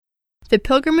The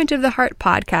Pilgrimage of the Heart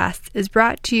podcast is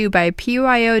brought to you by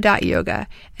pyo.yoga,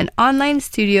 an online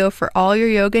studio for all your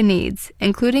yoga needs,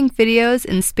 including videos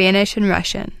in Spanish and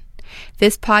Russian.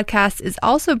 This podcast is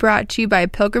also brought to you by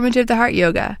Pilgrimage of the Heart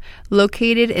Yoga,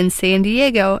 located in San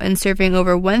Diego and serving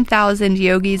over 1,000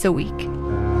 yogis a week.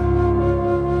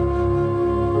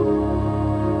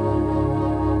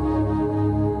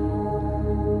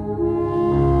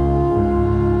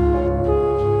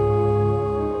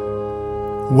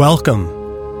 Welcome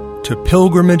to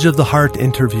Pilgrimage of the Heart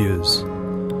interviews.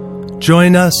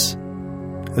 Join us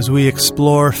as we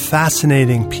explore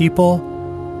fascinating people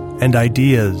and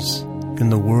ideas in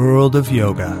the world of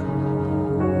yoga.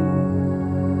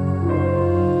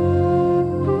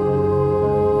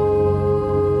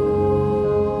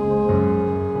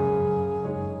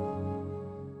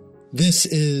 This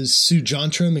is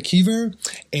Sujantra McKeever,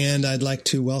 and I'd like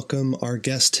to welcome our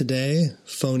guest today,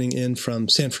 phoning in from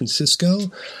San Francisco,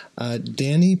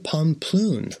 Danni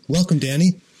Pomplun. Welcome,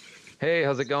 Danni. Hey,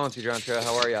 how's it going, Sujantra?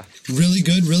 How are you? Really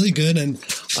good, really good. And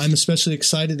I'm especially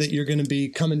excited that you're going to be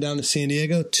coming down to San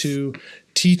Diego to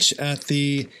teach at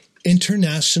the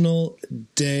International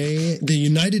Day, the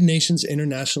United Nations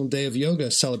International Day of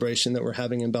Yoga celebration that we're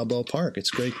having in Balboa Park.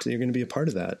 It's great that you're going to be a part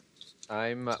of that.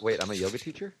 I'm a yoga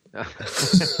teacher?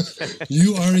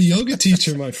 You are a yoga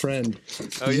teacher, my friend.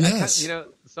 Oh, yeah. Yes.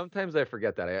 Sometimes I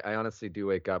forget that. I honestly do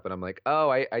wake up and I'm like, oh,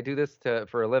 I do this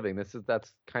for a living.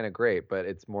 That's kind of great, but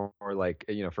it's more like,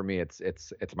 for me, it's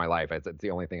my life. It's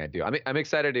the only thing I do. I'm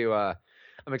excited to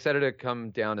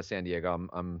come down to San Diego.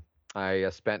 I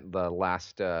spent the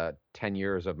last 10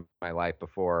 years of my life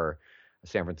before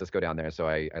San Francisco down there, so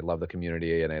I love the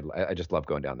community and I just love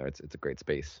going down there. It's a great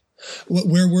space.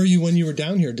 Where were you when you were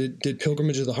down here? Did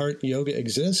Pilgrimage of the Heart yoga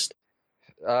exist?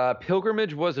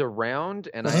 Pilgrimage was around,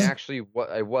 and I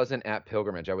wasn't at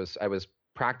Pilgrimage. I was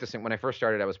practicing when I first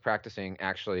started. I was practicing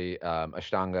actually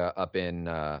Ashtanga up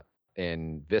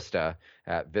in Vista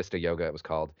at Vista Yoga, it was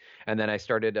called, and then I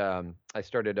started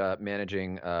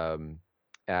managing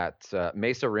at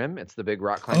Mesa Rim. It's the big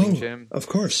rock climbing gym. Of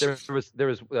course. There was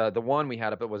the one we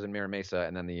had up. It was in Mira Mesa,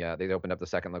 and then they opened up the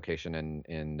second location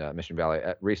in Mission Valley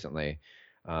recently.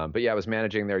 But yeah, I was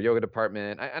managing their yoga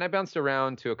department, and I bounced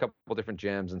around to a couple different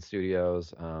gyms and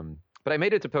studios. But I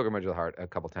made it to Pilgrimage of the Heart a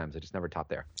couple times. I just never taught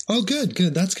there. Oh, good.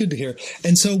 That's good to hear.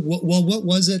 And so, what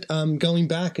was it going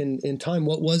back in time?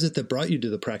 What was it that brought you to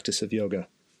the practice of yoga?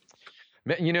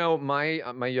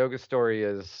 My yoga story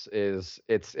is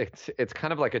it's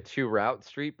kind of like a two-route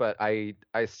street, but I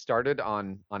started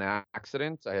on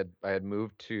accident. I had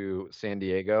moved to San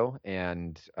Diego,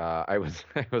 and I was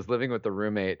living with a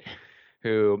roommate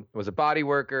who was a body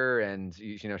worker, and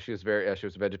she was a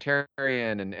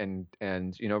vegetarian and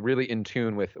really in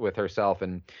tune with herself,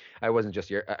 and I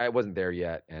wasn't there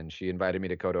yet, and she invited me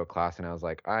to go to a class, and I was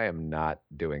like, I am not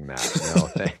doing that. No,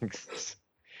 thanks.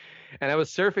 And I was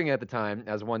surfing at the time,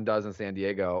 as one does in San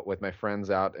Diego, with my friends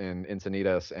out in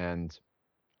Encinitas. And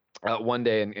one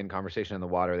day in conversation in the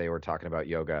water, they were talking about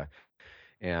yoga.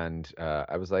 And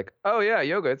I was like, oh, yeah,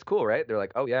 yoga, it's cool, right? They're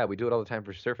like, oh, yeah, we do it all the time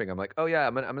for surfing. I'm like, oh, yeah,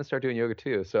 I'm gonna start doing yoga,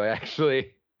 too. So I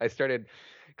started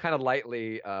kind of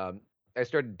lightly. I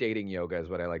started dating yoga, is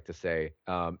what I like to say.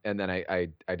 And then I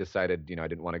decided, I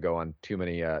didn't want to go on too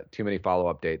many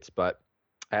follow-up dates. But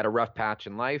I had a rough patch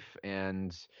in life,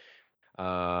 and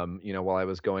while I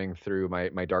was going through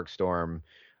my dark storm,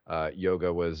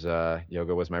 yoga was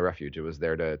my refuge. It was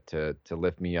there to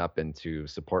lift me up and to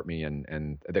support me,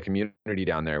 and the community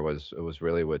down there was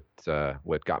really what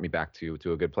got me back to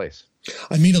a good place.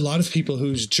 I meet a lot of people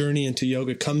whose journey into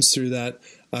yoga comes through that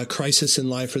crisis in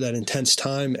life or that intense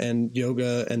time, and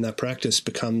yoga and that practice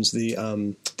becomes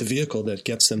the vehicle that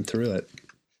gets them through it.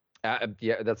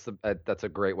 Yeah, that's a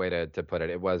great way to put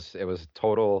it. It was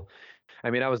total. I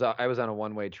mean, I was on a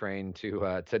one-way train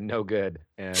to no good,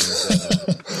 and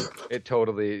it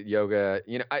totally yoga.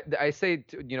 I say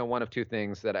one of two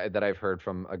things that I've heard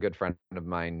from a good friend of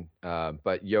mine.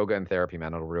 But yoga and therapy,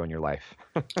 man, it'll ruin your life.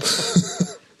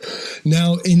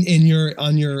 Now,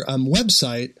 on your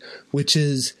website, which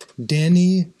is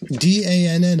Danni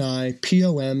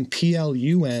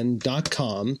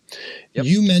DANNIPOMPLUN.com, yep.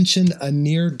 You mentioned a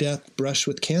near-death brush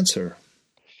with cancer.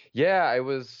 Yeah, I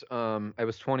was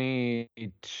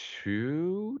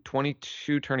 22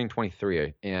 turning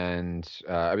 23, and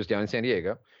I was down in San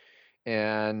Diego,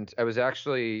 and I was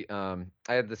actually I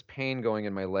had this pain going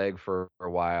in my leg for a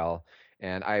while,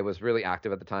 and I was really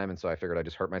active at the time, and so I figured I'd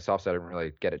just hurt myself, so I didn't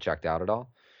really get it checked out at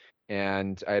all.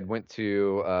 And I had went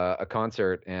to a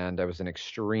concert, and I was in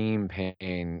extreme pain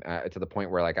to the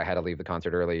point where I had to leave the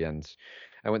concert early, and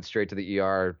I went straight to the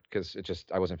ER because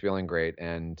I wasn't feeling great.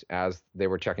 And as they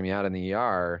were checking me out in the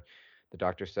ER, the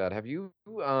doctor said, do you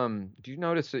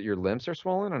notice that your limbs are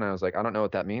swollen? And I was like, I don't know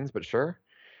what that means, but sure.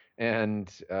 And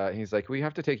he's like, we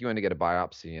have to take you in to get a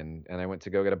biopsy. And I went to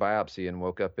go get a biopsy and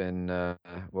woke up in the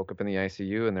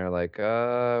ICU, and they're like,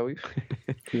 Wow.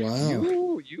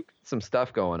 you got some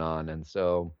stuff going on. And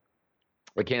so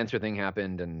the cancer thing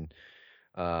happened, and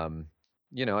it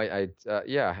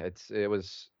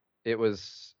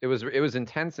was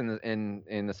intense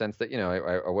in the sense that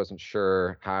I wasn't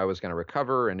sure how I was going to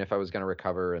recover and if I was going to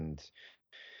recover. And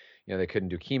they couldn't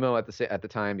do chemo at the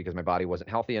time because my body wasn't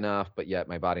healthy enough, but yet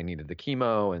my body needed the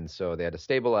chemo, and so they had to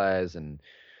stabilize, and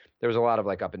there was a lot of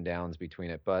like up and downs between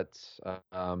it. But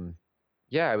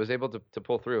yeah, I was able to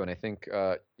pull through, and I think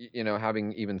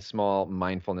having even small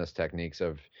mindfulness techniques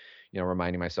of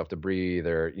reminding myself to breathe,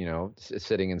 or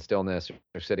sitting in stillness,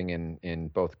 or sitting in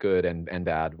both good and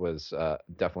bad was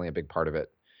definitely a big part of it.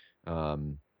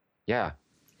 Yeah.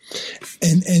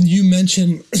 And you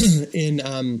mentioned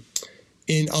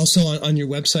in also on your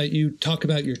website, you talk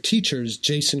about your teachers,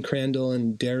 Jason Crandall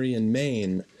and Darian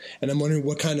Main, and I'm wondering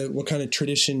what kind of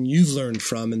tradition you've learned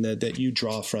from and that you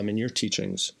draw from in your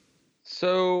teachings.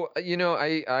 So I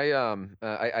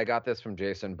got this from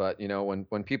Jason, but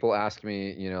when people ask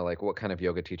me like what kind of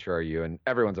yoga teacher are you, and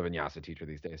everyone's a vinyasa teacher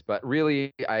these days, but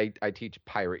really I teach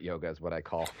pirate yoga is what I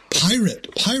call pirate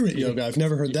yoga. I've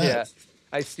never heard that. Yeah.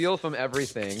 I steal from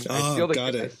everything.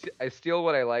 Got it. I steal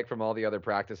what I like from all the other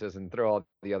practices and throw all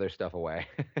the other stuff away.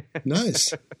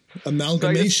 Nice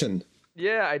amalgamation.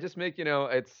 I just make if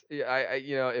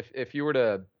you were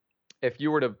to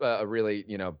really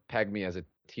peg me as a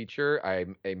teacher,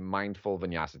 I'm a mindful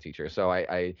vinyasa teacher. So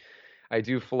I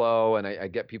do flow, and I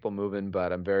get people moving,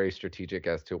 but I'm very strategic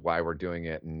as to why we're doing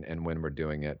it and when we're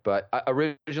doing it. But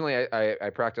originally I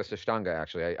practiced Ashtanga.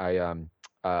 Actually,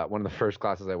 one of the first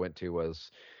classes I went to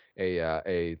was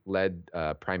a led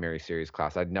primary series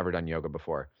class. I'd never done yoga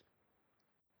before,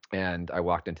 and I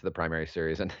walked into the primary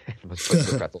series and was put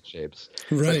through pretzel shapes.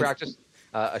 Right. So I practiced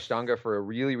Ashtanga for a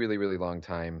really, really, really long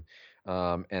time,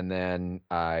 and then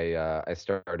I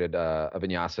started a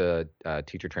Vinyasa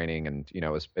teacher training, and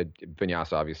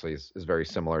Vinyasa obviously is very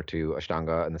similar to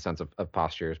Ashtanga in the sense of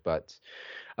postures, but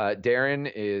Darren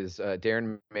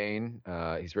Main.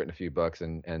 He's written a few books,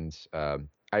 and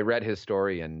I read his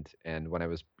story, and when I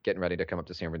was getting ready to come up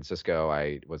to San Francisco,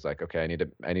 I was like, okay, I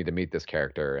need to meet this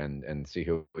character and see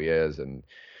who he is. And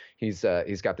he's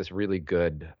got this really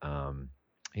good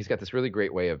he's got this really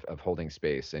great way of holding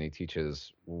space, and he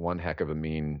teaches one heck of a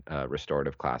mean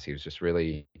restorative class. He's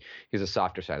a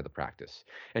softer side of the practice.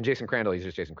 And Jason Crandall, he's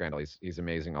just Jason Crandall. He's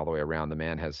amazing all the way around. The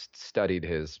man has studied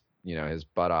his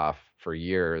butt off for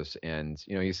years, and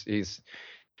he's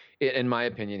in my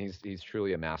opinion, he's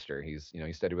truly a master. He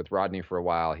studied with Rodney for a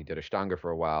while. He did Ashtanga for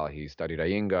a while. He studied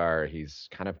Iyengar. He's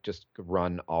kind of just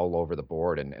run all over the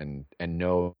board and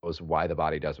knows why the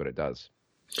body does what it does.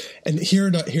 And here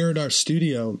at our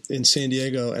studio in San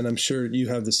Diego, and I'm sure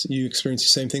you experience the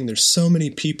same thing. There's so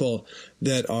many people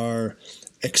that are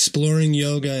exploring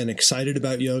yoga and excited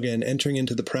about yoga and entering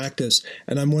into the practice.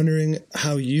 And I'm wondering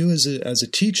how you as a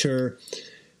teacher,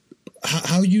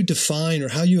 how you define or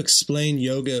how you explain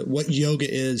yoga, what yoga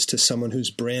is to someone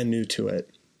who's brand new to it.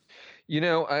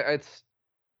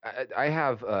 I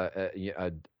have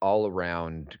a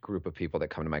all-around group of people that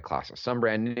come to my classes. Some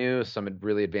brand new, some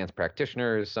really advanced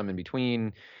practitioners, some in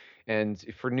between. And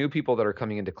for new people that are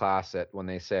coming into class, that when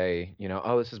they say,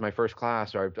 oh, this is my first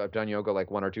class, or I've done yoga like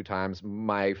 1 or 2 times,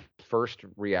 my first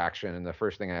reaction and the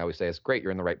first thing I always say is, great,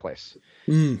 you're in the right place.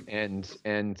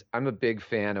 And I'm a big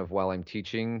fan of, while I'm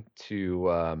teaching,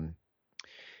 to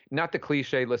not the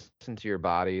cliche, listen to your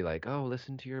body, like, oh,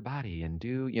 listen to your body and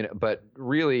do, but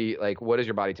really, like, what is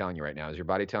your body telling you right now? Is your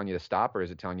body telling you to stop, or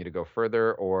is it telling you to go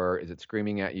further, or is it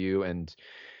screaming at you? And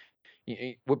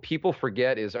what people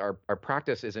forget is our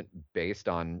practice isn't based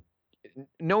on,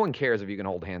 no one cares if you can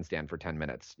hold handstand for 10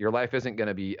 minutes. Your life isn't going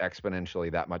to be exponentially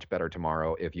that much better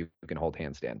tomorrow if you can hold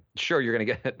handstand. Sure, you're going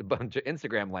to get a bunch of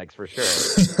Instagram likes for sure.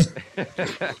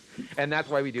 And that's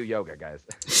why we do yoga, guys.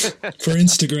 For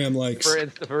Instagram likes. For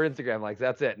Instagram likes.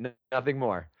 That's it. Nothing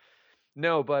more.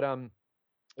 No, but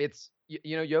it's,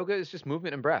 yoga is just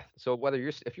movement and breath. So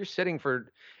if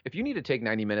you need to take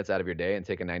 90 minutes out of your day and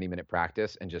take a 90-minute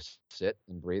practice and just sit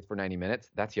and breathe for 90 minutes,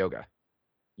 that's yoga.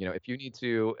 If you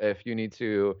need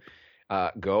to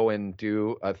go and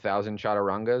do 1,000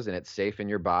 chaturangas and it's safe in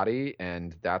your body,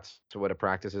 and that's what a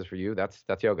practice is for you, that's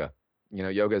yoga.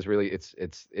 Yoga is really,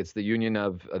 it's the union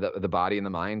of the body and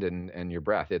the mind and your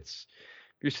breath. It's,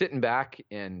 you're sitting back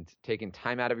and taking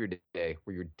time out of your day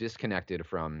where you're disconnected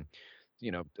from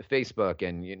Facebook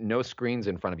and no screens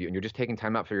in front of you, and you're just taking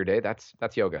time out for your day, that's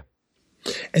yoga.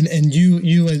 And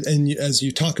as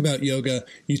you talk about yoga,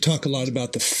 you talk a lot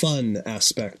about the fun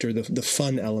aspect or the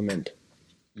fun element.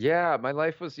 Yeah, my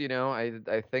life was,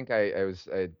 I think I was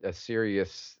a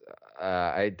serious.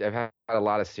 I've had a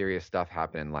lot of serious stuff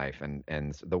happen in life,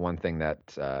 and the one thing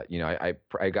that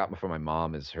I got from my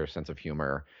mom is her sense of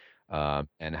humor,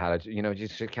 and how to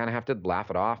just kind of have to laugh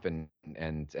it off and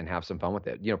have some fun with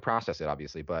it. Process it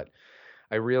obviously, but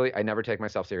I never take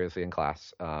myself seriously in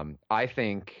class. I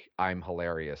think I'm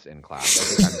hilarious in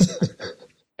class. I think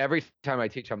every time I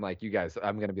teach, I'm like, you guys,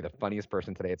 I'm going to be the funniest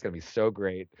person today. It's going to be so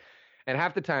great. And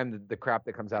half the time, the crap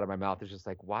that comes out of my mouth is just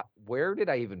like, what? Where did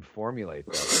I even formulate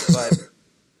this? But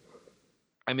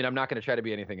I mean, I'm not going to try to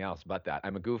be anything else but that.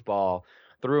 I'm a goofball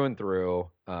through and through.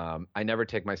 I never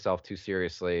take myself too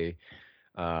seriously,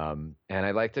 and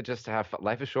I like to just have fun.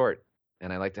 Life is short,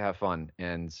 and I like to have fun.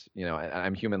 And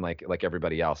I'm human like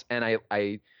everybody else. And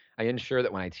I ensure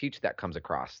that when I teach, that comes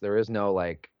across. There is no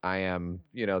like I am,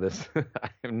 this.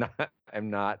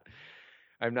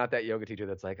 I'm not that yoga teacher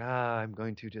that's like, I'm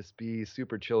going to just be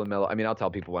super chill and mellow. I mean, I'll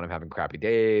tell people when I'm having crappy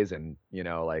days and,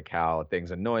 like how things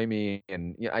annoy me.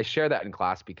 And I share that in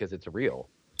class because it's real.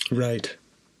 Right.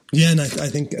 Yeah. And I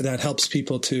think that helps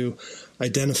people to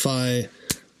identify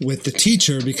with the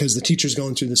teacher because the teacher's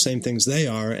going through the same things they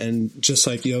are. And just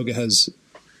like yoga has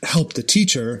helped the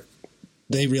teacher,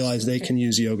 they realize they can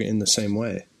use yoga in the same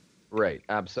way. Right.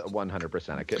 Absolutely.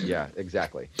 100%. Yeah,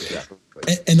 exactly.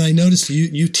 And I noticed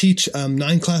you teach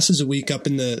 9 classes a week up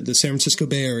in the San Francisco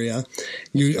Bay Area.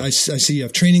 I see you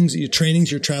have trainings.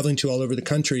 You're traveling to all over the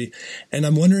country. And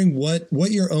I'm wondering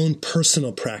what your own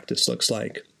personal practice looks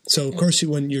like. So of course,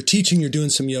 when you're teaching, you're doing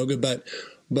some yoga, but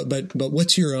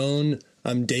what's your own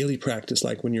daily practice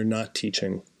like when you're not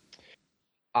teaching?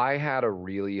 I had a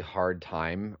really hard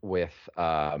time with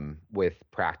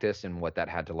practice and what that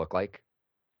had to look like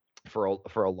for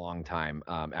a long time,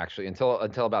 actually, until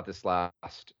about this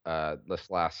last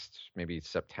maybe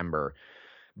September.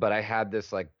 But I had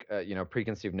this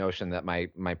preconceived notion that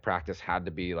my practice had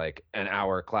to be like an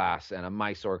hour class and a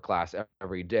Mysore class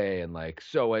every day and like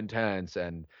so intense.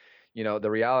 And the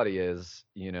reality is,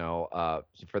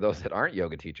 for those that aren't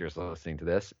yoga teachers listening to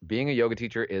this, being a yoga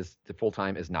teacher full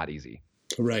time is not easy.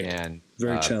 Right. And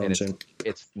very challenging. And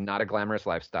it's not a glamorous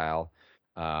lifestyle.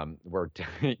 We're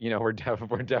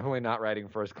definitely not writing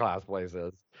first class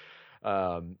places.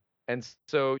 And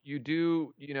so you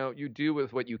do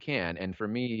with what you can. And for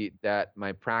me, that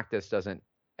my practice doesn't,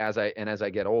 as I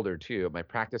get older too, my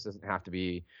practice doesn't have to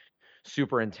be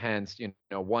super intense,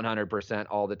 100%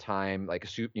 all the time, like,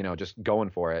 just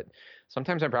going for it.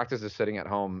 Sometimes my practice is sitting at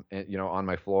home, on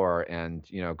my floor and,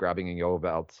 grabbing a yoga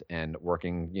belt and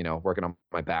working on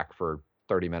my back for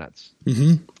 30 minutes.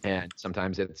 Mm-hmm. And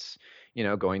sometimes it's,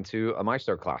 going to a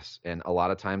Mysore class. And a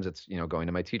lot of times it's, going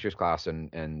to my teacher's class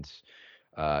and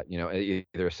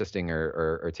either assisting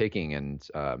or taking. And,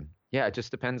 yeah, it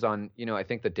just depends on, I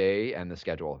think the day and the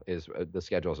schedule is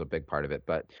a big part of it,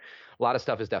 but a lot of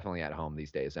stuff is definitely at home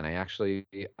these days. And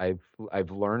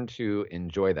I've learned to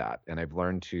enjoy that. And I've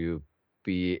learned to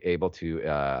be able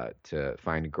to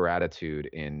find gratitude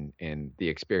in the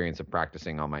experience of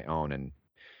practicing on my own and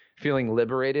feeling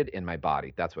liberated in my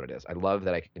body. That's what it is. I love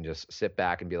that I can just sit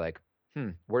back and be like,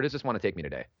 where does this want to take me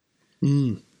today?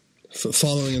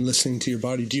 Following and listening to your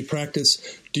body. Do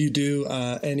you do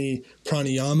any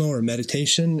pranayama or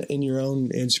meditation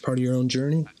as part of your own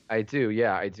journey? I do.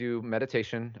 Yeah. I do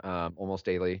meditation almost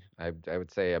daily. I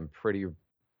would say I'm pretty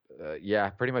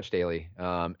much daily.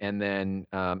 And then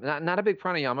not a big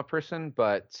pranayama person,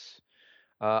 but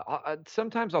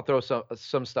sometimes I'll throw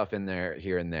some stuff in there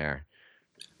here and there.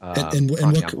 And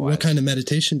what kind of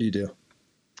meditation do you do?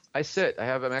 I sit.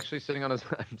 I'm actually sitting on a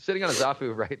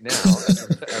zafu right now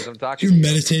as I'm talking. You're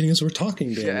meditating as we're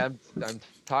talking, Dan. Yeah, I'm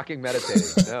talking,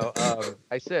 meditating. No,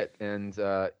 I sit and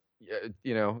kind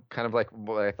of like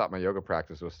what I thought my yoga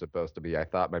practice was supposed to be. I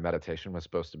thought my meditation was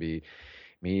supposed to be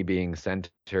me being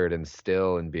centered and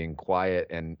still and being quiet.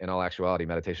 And in all actuality,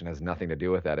 meditation has nothing to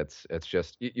do with that. It's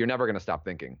just you're never going to stop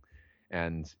thinking,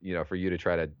 and for you to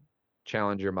try to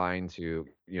challenge your mind to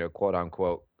quote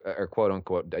unquote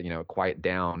quiet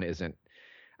down isn't,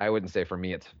 I wouldn't say for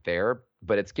me it's fair,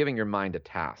 but it's giving your mind a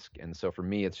task. And so for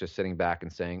me, it's just sitting back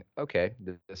and saying, okay,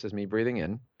 this is me breathing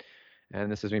in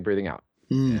and this is me breathing out.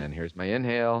 And here's my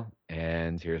inhale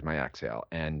and here's my exhale,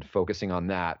 and focusing on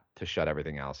that to shut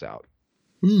everything else out.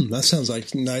 That sounds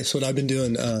like nice. What I've been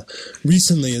doing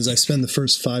recently is I spend the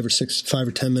first 5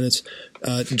 or 10 minutes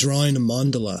drawing a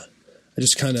mandala. I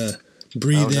just kind of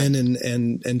breathe in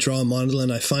and draw a mandala.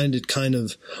 And I find it kind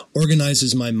of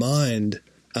organizes my mind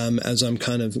as I'm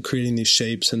kind of creating these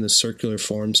shapes and the circular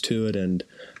forms to it. And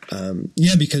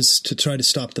because to try to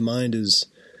stop the mind is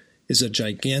a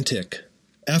gigantic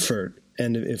effort.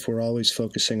 And if we're always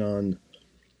focusing on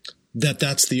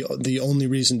that's the only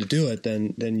reason to do it,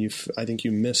 then I think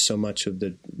you miss so much of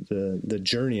the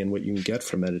journey and what you can get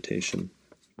from meditation.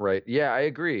 Right. Yeah, I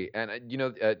agree. And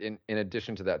in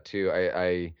addition to that too,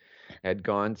 I had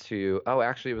gone to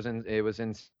actually it was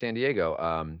in San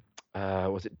Diego.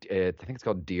 Was it? I think it's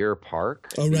called Deer Park.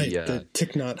 Oh, right, the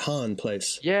Thich Nhat Hanh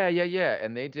place. Yeah.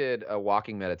 And they did a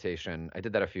walking meditation. I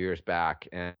did that a few years back,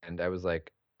 and I was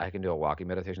like, I can do a walking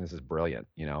meditation. This is brilliant,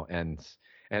 and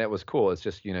it was cool. It's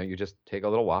just, you just take a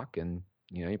little walk and,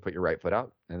 you put your right foot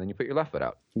out and then you put your left foot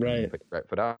out. Right. You put your right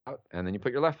foot out and then you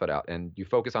put your left foot out and you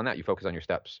focus on that. You focus on your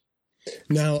steps.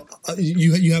 Now,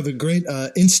 you have a great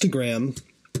Instagram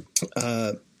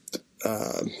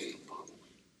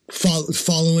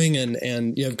following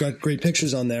and you have got great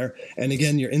pictures on there. And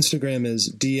again, your Instagram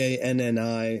is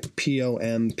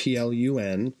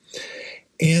DANNIPOMPLUN.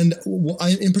 And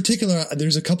in particular,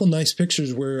 there's a couple nice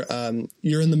pictures where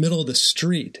you're in the middle of the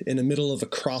street, in the middle of a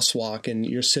crosswalk, and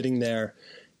you're sitting there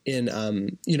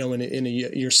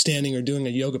you're standing or doing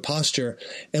a yoga posture.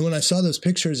 And when I saw those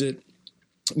pictures, it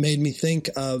made me think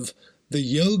of the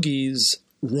yogi's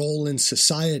role in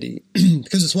society,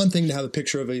 because it's one thing to have a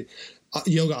picture of a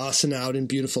yoga asana out in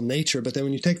beautiful nature, but then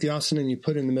when you take the asana and you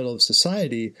put it in the middle of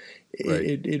society,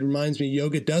 right, it reminds me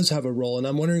yoga does have a role. And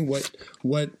I'm wondering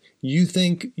what you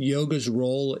think yoga's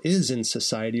role is in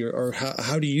society, or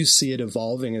how do you see it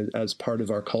evolving as part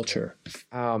of our culture?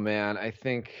 Oh man, I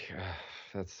think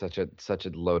that's such a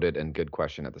loaded and good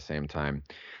question at the same time.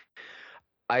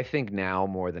 I think now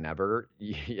more than ever,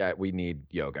 we need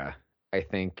yoga. I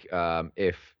think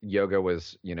if yoga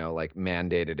was, like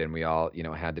mandated and we all,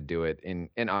 had to do it in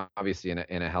obviously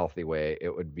in a healthy way,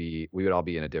 we would all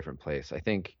be in a different place. I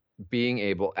think being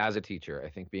able, as a teacher,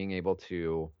 being able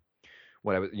to,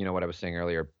 what I was saying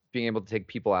earlier, being able to take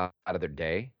people out of their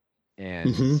day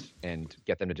and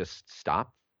get them to just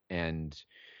stop, and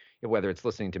whether it's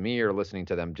listening to me or listening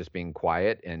to them just being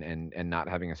quiet and not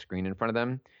having a screen in front of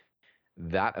them,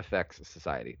 that affects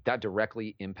society. That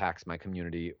directly impacts my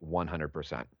community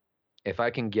 100%. If I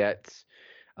can get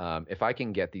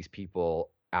these people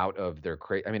out of their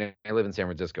I live in San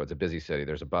Francisco. It's a busy city.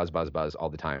 There's a buzz all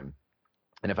the time.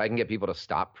 And if I can get people to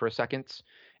stop for a second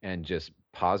and just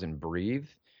pause and breathe,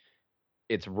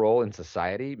 its role in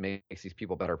society makes these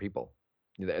people better people.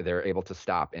 They're able to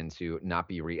stop and to not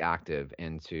be reactive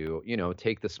and to,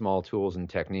 take the small tools and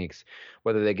techniques,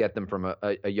 whether they get them from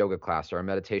a yoga class or a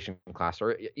meditation class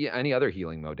or any other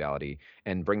healing modality,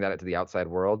 and bring that into the outside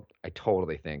world. I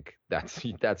totally think that's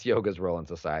yoga's role in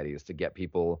society, is to get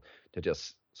people to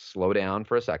just slow down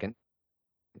for a second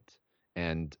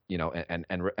and,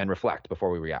 and reflect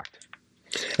before we react.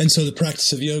 And so the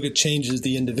practice of yoga changes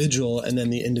the individual, and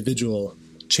then the individual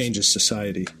changes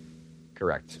society.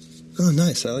 Correct. Oh,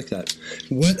 nice. I like that.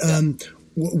 What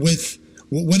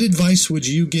advice would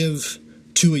you give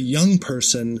to a young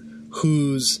person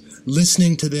who's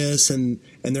listening to this and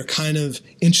they're kind of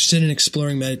interested in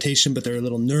exploring meditation, but they're a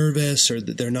little nervous or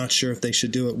they're not sure if they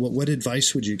should do it? What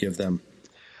advice would you give them?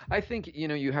 I think,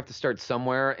 you have to start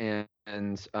somewhere, and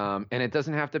it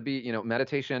doesn't have to be,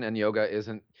 meditation and yoga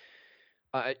isn't,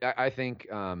 I think,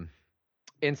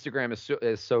 Instagram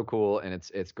is so cool, and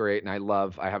it's great, and I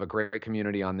have a great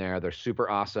community on there. They're super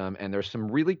awesome, and there's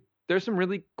some really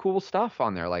cool stuff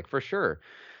on there, like, for sure.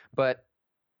 But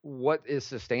what is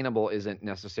sustainable isn't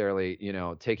necessarily,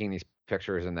 taking these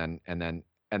pictures and then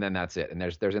that's it. And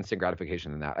there's instant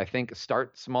gratification in that. I think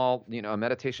start small. A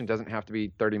meditation doesn't have to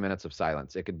be 30 minutes of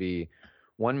silence. It could be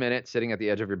 1 minute sitting at the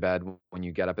edge of your bed when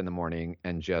you get up in the morning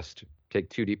and just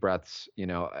take 2 deep breaths,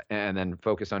 and then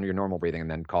focus on your normal breathing, and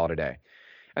then call it a day.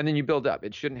 And then you build up.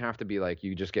 It shouldn't have to be like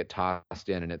you just get tossed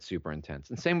in and it's super intense.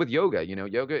 And same with yoga.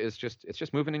 Yoga is just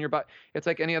moving in your body. It's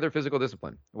like any other physical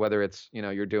discipline, whether it's,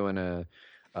 you're doing a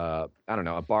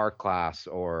bar class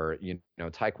or,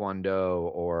 taekwondo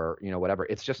or, whatever.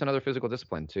 It's just another physical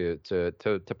discipline to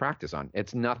practice on.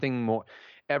 It's nothing more.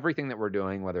 Everything that we're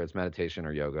doing, whether it's meditation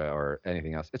or yoga or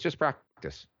anything else, it's just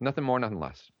practice. Nothing more, nothing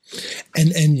less.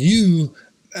 And you,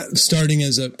 starting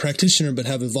as a practitioner, but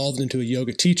have evolved into a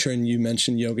yoga teacher, and you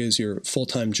mentioned yoga is your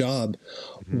full-time job.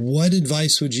 Mm-hmm. What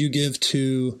advice would you give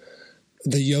to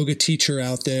the yoga teacher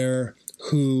out there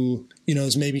who,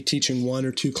 is maybe teaching 1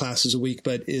 or 2 classes a week,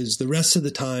 but is the rest of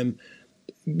the time,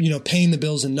 paying the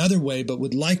bills another way, but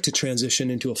would like to transition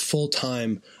into a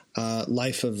full-time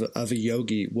life of a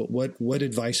yogi? What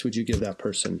advice would you give that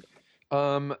person?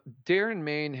 Darren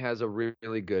Main has a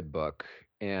really good book,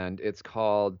 and it's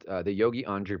called The Yogi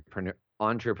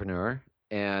Entrepreneur,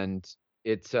 and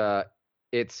it's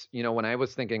when I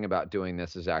was thinking about doing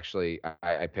this, is actually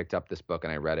I picked up this book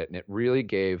and I read it, and it really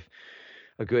gave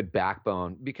a good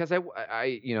backbone because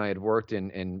I had worked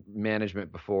in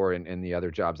management before in the other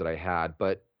jobs that I had,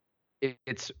 but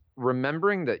it's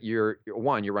remembering that you're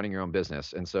running your own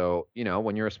business. And so,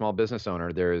 when you're a small business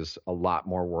owner, there's a lot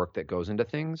more work that goes into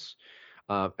things.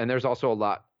 And there's also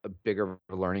a bigger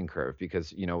learning curve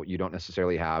because, you don't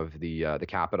necessarily have the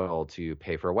capital to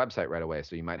pay for a website right away.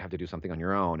 So you might have to do something on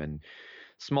your own and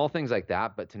small things like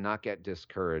that, but to not get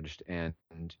discouraged. And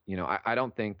I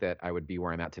don't think that I would be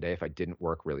where I'm at today if I didn't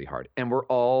work really hard. And we're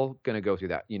all going to go through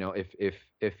that. If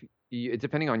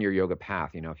depending on your yoga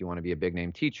path, if you want to be a big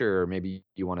name teacher, or maybe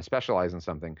you want to specialize in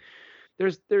something,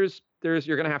 there's you're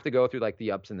going to have to go through like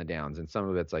the ups and the downs. And some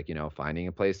of it's like, finding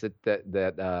a place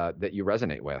that you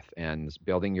resonate with and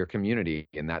building your community.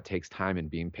 And that takes time and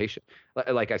being patient.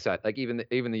 Like I said, like even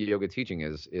the yoga teaching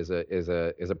is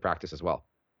a practice as well.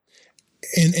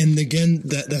 And again,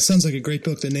 that sounds like a great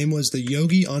book. The name was The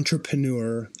Yogi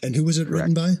Entrepreneur. And who was it Correct.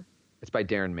 written by? It's by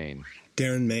Darren Main.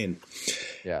 Darren Main.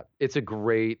 Yeah, it's a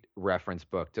great reference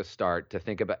book to start to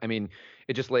think about. I mean,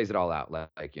 it just lays it all out,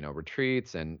 like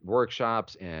retreats and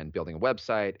workshops and building a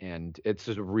website, and it's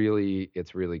really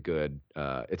good.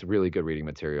 It's really good reading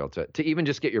material to even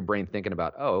just get your brain thinking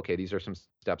about. Oh, okay, these are some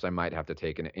steps I might have to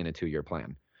take in a 2-year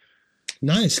plan.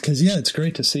 Nice, because it's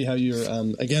great to see how you're.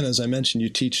 Again, as I mentioned, you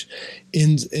teach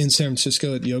in San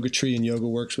Francisco at Yoga Tree and Yoga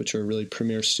Works, which are really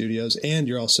premier studios, and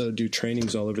you also do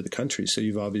trainings all over the country. So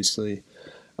you've obviously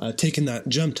taken that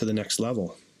jump to the next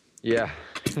level. Yeah,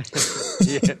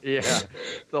 yeah,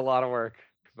 it's a lot of work,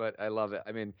 but I love it.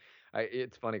 I mean,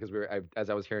 it's funny because as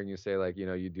I was hearing you say, like,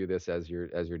 you do this as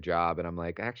your job, and I'm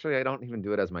like, actually, I don't even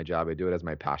do it as my job. I do it as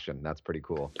my passion. That's pretty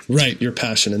cool. Right, your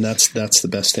passion, and that's the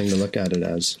best thing to look at it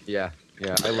as. Yeah,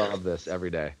 I love this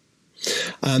every day.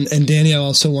 And Danny, I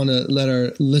also want to let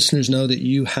our listeners know that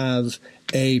you have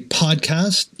a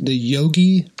podcast, the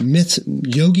Yogi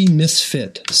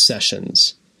Misfit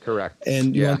Sessions. Correct.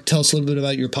 And you want to tell us a little bit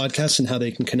about your podcast and how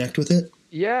they can connect with it?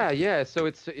 Yeah. So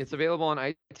it's available on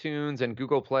iTunes and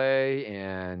Google Play,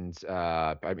 and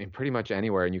pretty much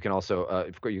anywhere. And you can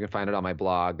also you can find it on my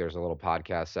blog. There's a little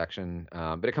podcast section,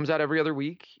 but it comes out every other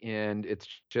week, and it's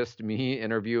just me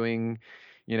interviewing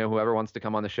whoever wants to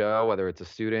come on the show, whether it's a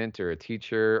student or a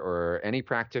teacher or any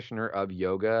practitioner of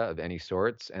yoga of any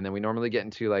sorts. And then we normally get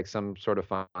into like some sort of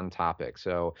fun topic.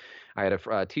 So I had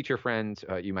a teacher friend,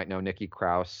 you might know Nikki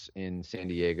Krause in San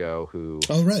Diego, who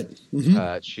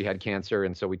she had cancer.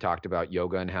 And so we talked about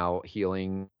yoga and how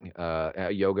healing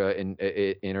yoga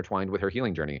intertwined with her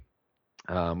healing journey.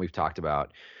 We've talked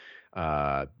about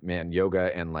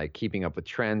yoga and like keeping up with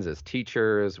trends as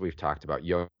teachers. We've talked about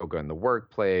yoga in the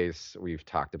workplace. We've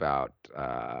talked about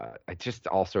just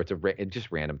all sorts of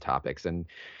just random topics. And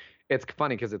it's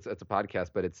funny because it's a podcast,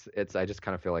 but it's I just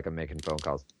kind of feel like I'm making phone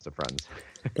calls to friends.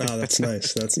 Oh, that's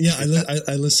nice. I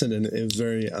listened, and it was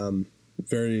very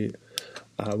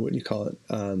what do you call it?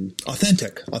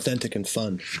 Authentic and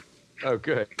fun. Oh,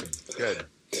 good.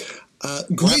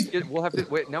 Great. We'll have to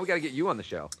wait. Now we got to get you on the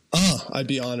show. Oh, I'd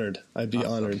be honored.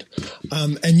 Honored.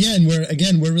 And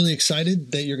we're really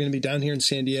excited that you're going to be down here in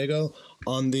San Diego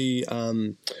on the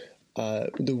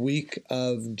week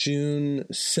of June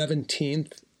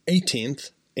 17th, 18th,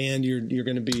 and you're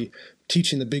going to be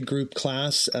teaching the big group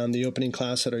class, the opening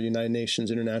class at our United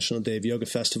Nations International Day of Yoga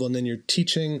Festival, and then you're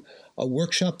teaching a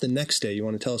workshop the next day. You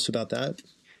want to tell us about that?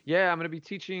 Yeah, I'm going to be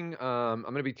teaching.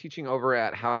 Over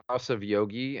at House of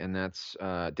Yogi, and that's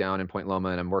down in Point Loma.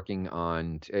 And I'm working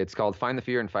on. It's called Find the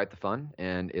Fear and Fight the Fun,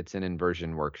 and it's an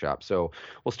inversion workshop. So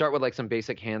we'll start with like some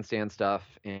basic handstand stuff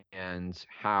and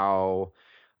how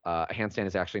a handstand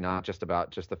is actually not just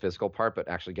about just the physical part, but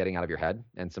actually getting out of your head,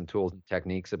 and some tools and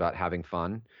techniques about having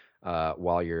fun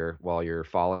while you're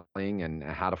falling, and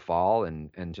how to fall,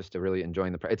 and just to really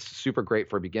enjoying it's super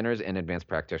great for beginners and advanced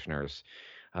practitioners.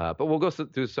 But we'll go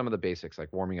through some of the basics,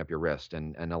 like warming up your wrist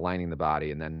and aligning the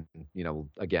body. And then,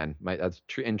 again, that's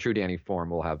in true Danny form,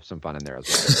 we'll have some fun in there as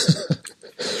well.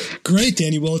 Great,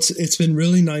 Danny. Well, it's been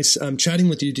really nice chatting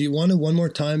with you. Do you want to one more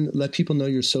time let people know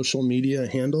your social media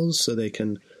handles so they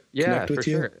can connect with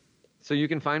you? Yeah, for sure. So you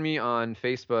can find me on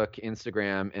Facebook,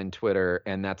 Instagram, and Twitter,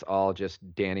 and that's all just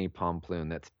Danni Pomplun.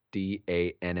 That's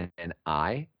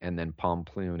DANNI, and then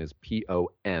Pomplun is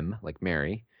POM, like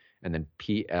Mary, and then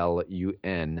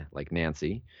PLUN, like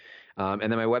Nancy. And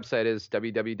then my website is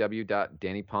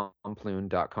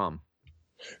www.dannipomplun.com.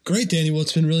 Great, Danny. Well,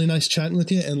 it's been really nice chatting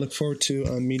with you, and look forward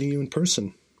to meeting you in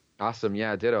person. Awesome.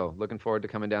 Yeah, ditto. Looking forward to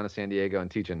coming down to San Diego and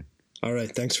teaching. All right.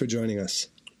 Thanks for joining us.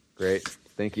 Great.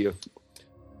 Thank you.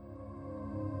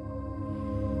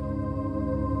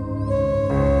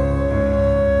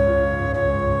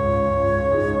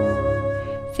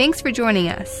 Thanks for joining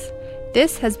us.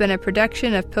 This has been a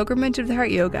production of Pilgrimage of the Heart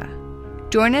Yoga.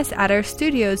 Join us at our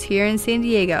studios here in San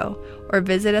Diego or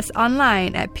visit us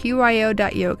online at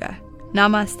pyo.yoga.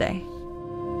 Namaste.